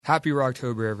Happy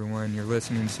Rocktober, everyone. You're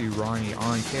listening to Ronney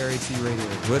on KRAC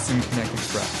Radio. Listen, Connect,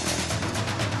 Express.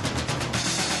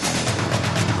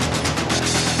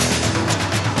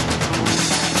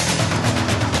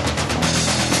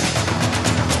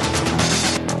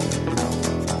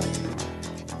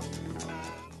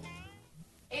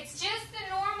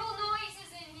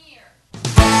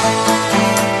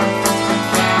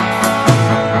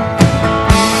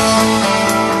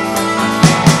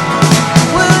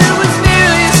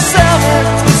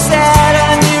 Sat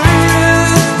on your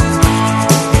roof.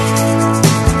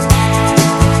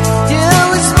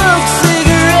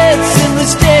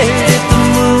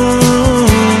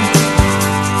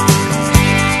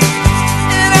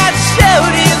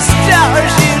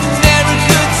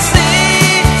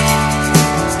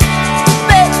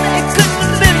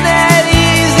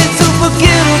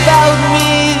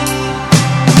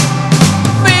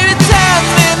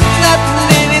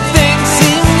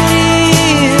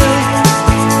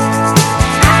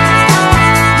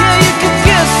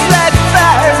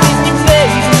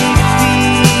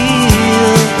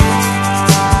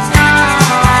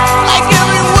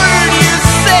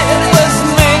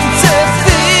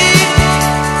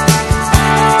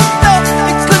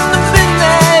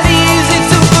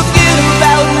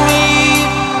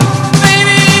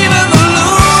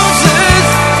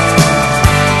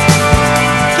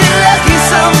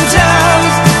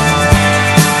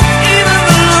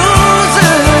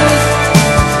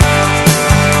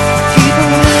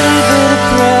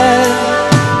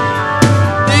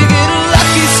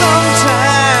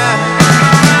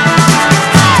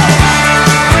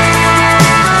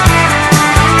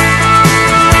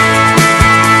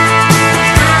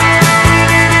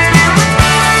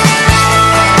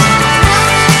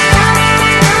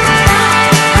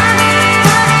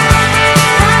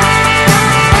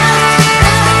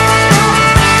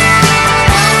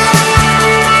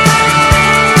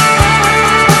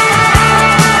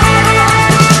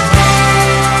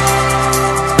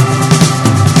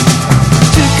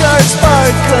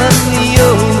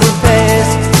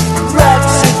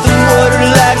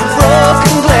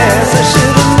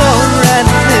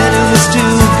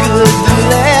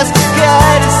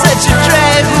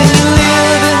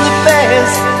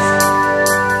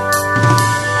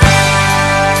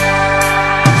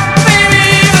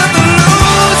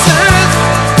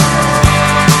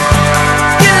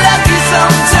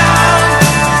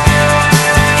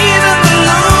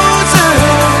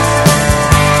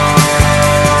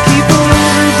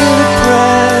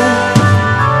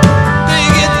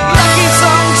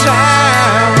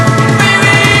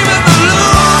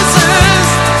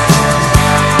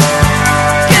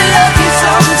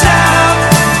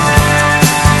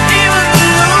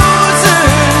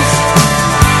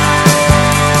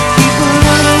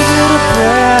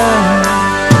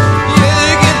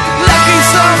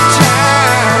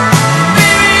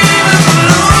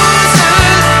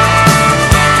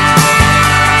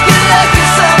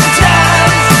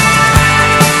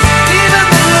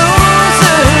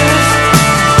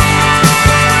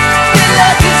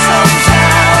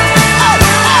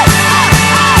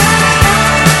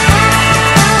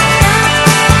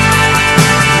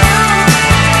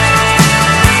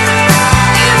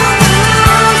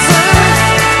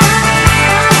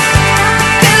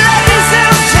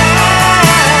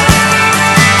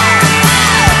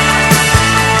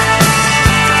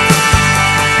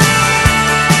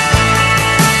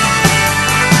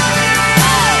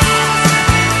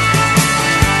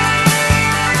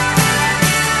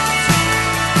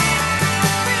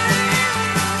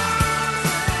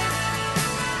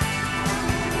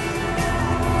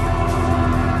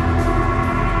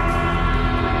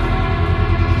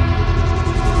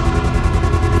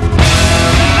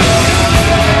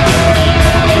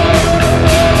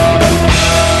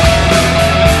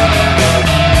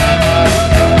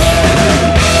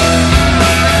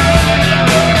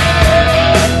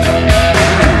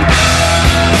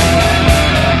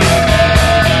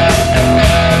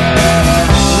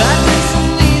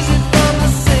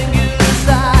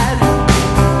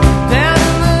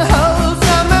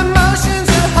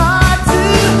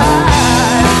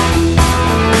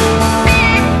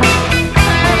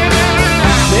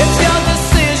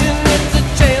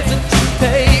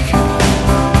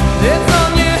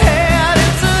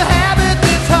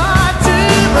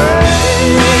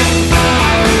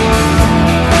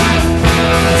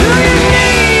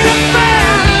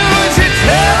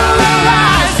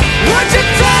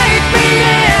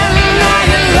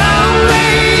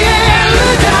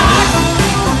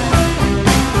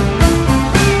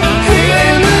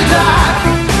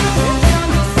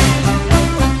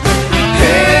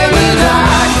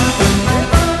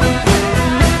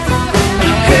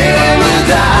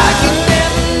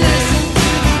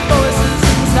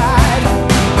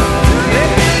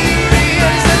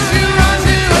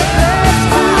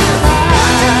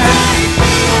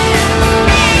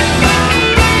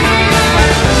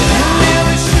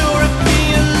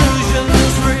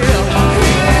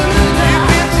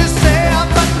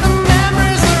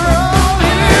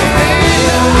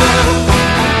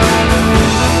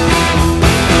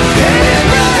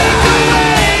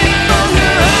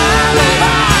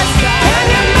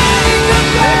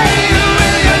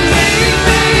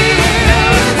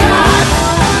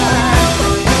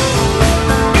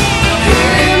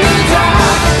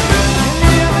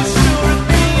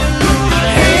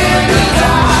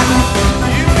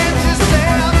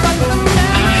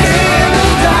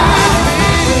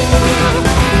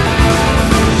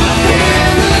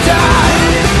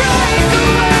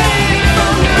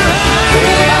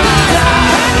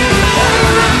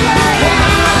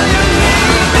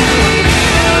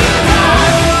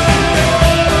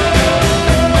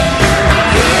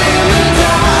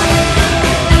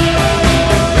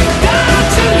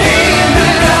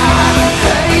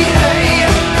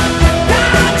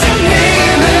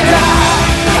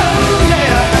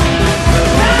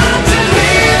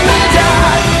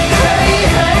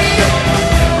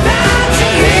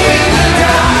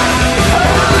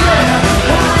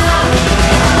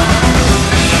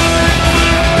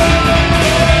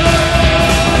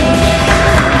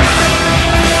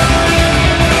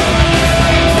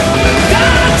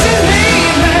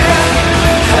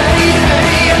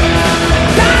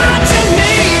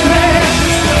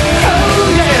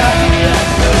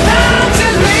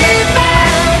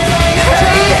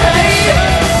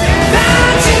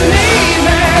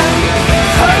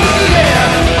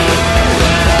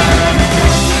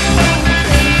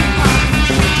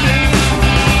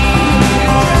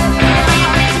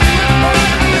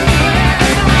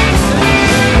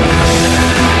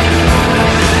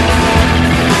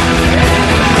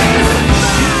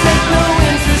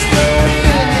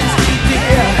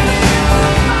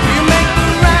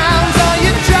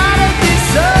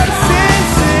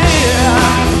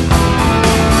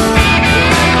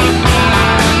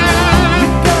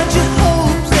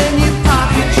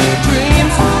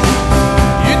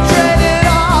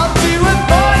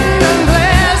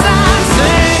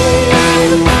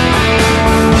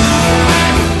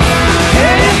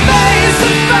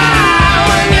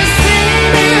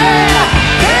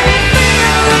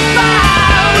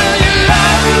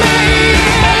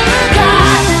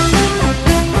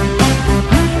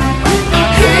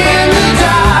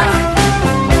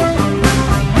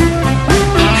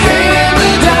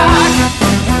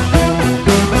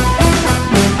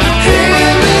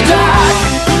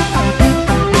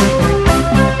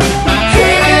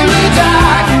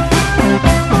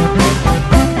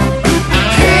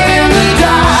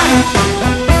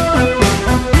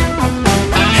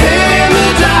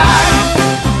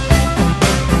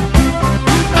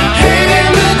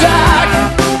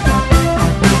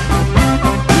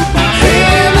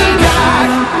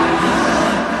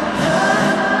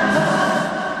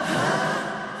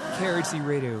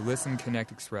 Listen,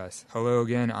 Connect, Express. Hello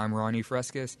again, I'm Ronnie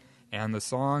Frescus, and the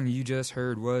song you just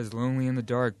heard was Lonely in the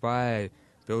Dark by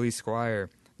Billy Squier.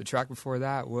 The track before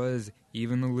that was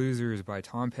Even the Losers by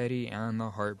Tom Petty and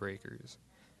the Heartbreakers.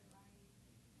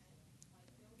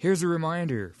 Here's a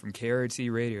reminder from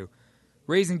KRHC Radio.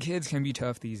 Raising kids can be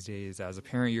tough these days. As a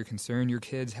parent, you're concerned your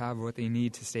kids have what they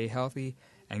need to stay healthy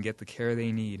and get the care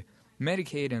they need.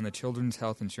 Medicaid and the Children's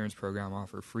Health Insurance Program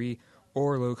offer free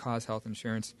or low-cost health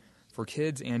insurance for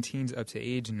kids and teens up to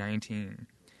age 19.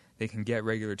 They can get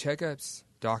regular checkups,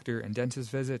 doctor and dentist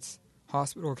visits,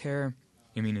 hospital care,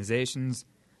 immunizations,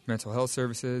 mental health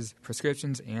services,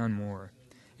 prescriptions, and more.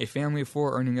 A family of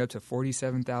 4 earning up to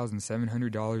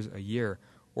 $47,700 a year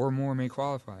or more may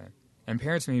qualify, and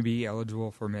parents may be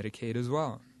eligible for Medicaid as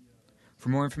well. For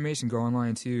more information, go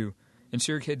online to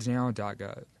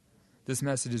insurekidsnow.gov. This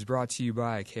message is brought to you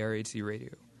by KRHC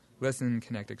Radio. Listen,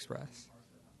 Connect, Express.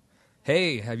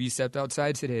 Hey, have you stepped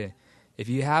outside today? If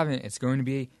you haven't, it's going to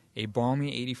be a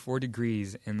balmy 84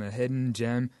 degrees in the hidden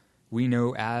gem we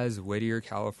know as Whittier,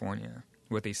 California,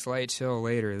 with a slight chill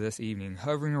later this evening,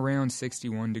 hovering around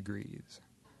 61 degrees.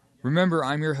 Remember,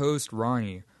 I'm your host,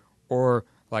 Ronney, or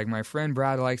like my friend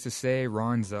Brad likes to say,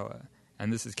 Ronzilla,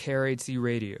 and this is KRHC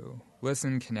Radio.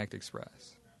 Listen, Connect,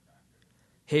 Express.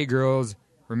 Hey girls,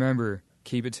 remember,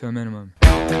 keep it to a minimum.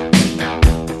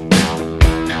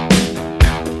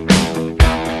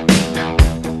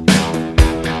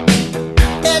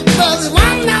 It was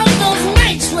one night.